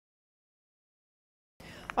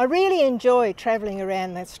I really enjoy travelling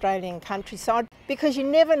around the Australian countryside because you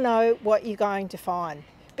never know what you're going to find,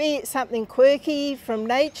 be it something quirky from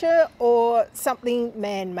nature or something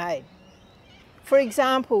man-made. For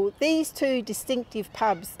example, these two distinctive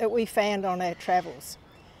pubs that we found on our travels.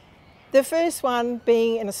 The first one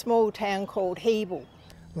being in a small town called Hebel.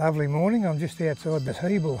 Lovely morning, I'm just outside the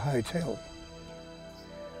Hebel Hotel.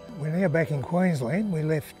 We're now back in Queensland. We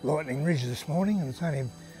left Lightning Ridge this morning and it's only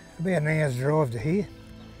about an hour's drive to here.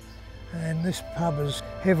 And this pub is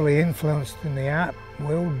heavily influenced in the art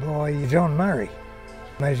world by John Murray,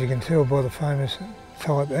 as you can tell by the famous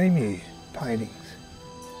type emu paintings.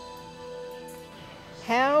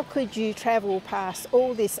 How could you travel past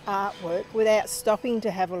all this artwork without stopping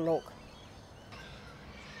to have a look?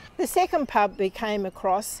 The second pub we came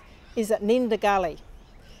across is at Nindigully.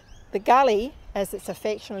 The gully, as it's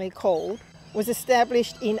affectionately called, was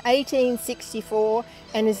established in 1864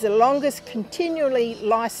 and is the longest continually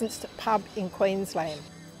licensed pub in Queensland.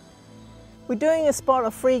 We're doing a spot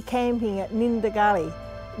of free camping at Nindigully.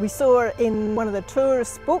 We saw it in one of the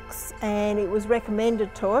tourist books and it was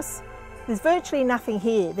recommended to us. There's virtually nothing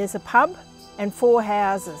here. There's a pub and 4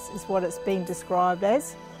 houses is what it's been described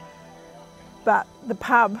as. But the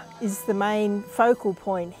pub is the main focal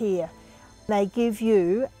point here. They give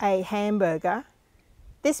you a hamburger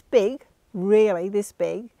this big, really this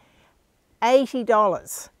big,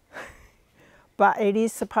 $80. But it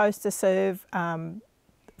is supposed to serve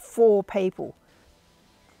 4 people.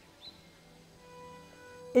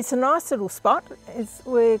 It's a nice little spot.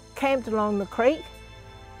 We're camped along the creek.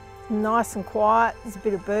 Nice and quiet, there's a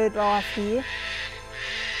bit of bird life here.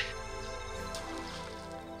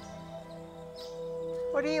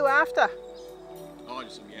 What are you after? Oh,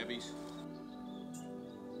 just some yabbies.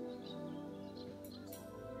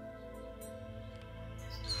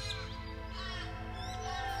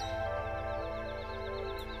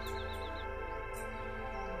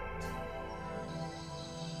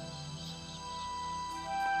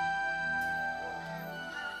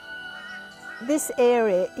 This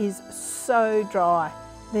area is so dry.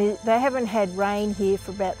 They haven't had rain here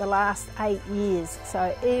for about the last 8 years,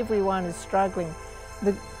 so everyone is struggling.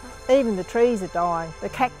 Even the trees are dying. The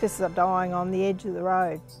cactus are dying on the edge of the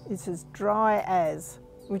road. It's as dry as,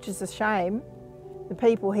 which is a shame. The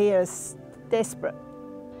people here are desperate.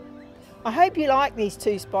 I hope you like these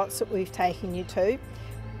 2 spots that we've taken you to.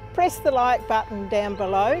 Press the like button down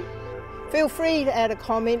below. Feel free to add a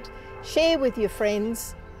comment, share with your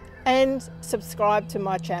friends, and subscribe to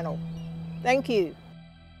my channel. Thank you.